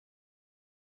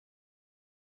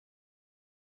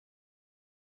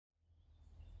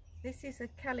This is a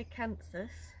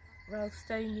Calycanthus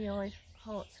Raulstonii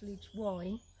Hartlage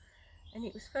Wine, and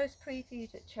it was first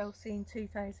previewed at Chelsea in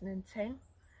 2010,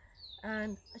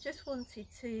 and I just wanted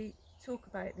to talk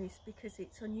about this because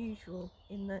it's unusual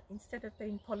in that instead of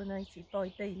being pollinated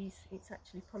by bees, it's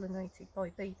actually pollinated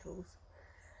by beetles,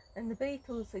 and the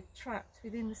beetles are trapped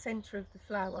within the centre of the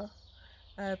flower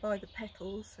by the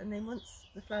petals, and then once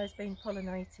the flower's been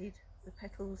pollinated, the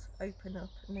petals open up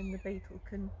and then the beetle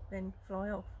can then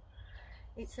fly off.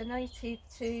 It's a native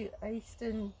to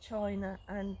eastern China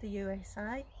and the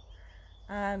USA.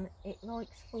 It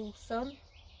likes full sun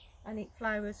and it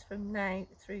flowers from now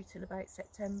through till about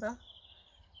September,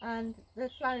 and the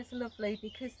flowers are lovely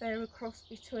because they're a cross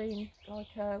between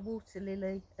like a water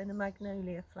lily and a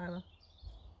magnolia flower.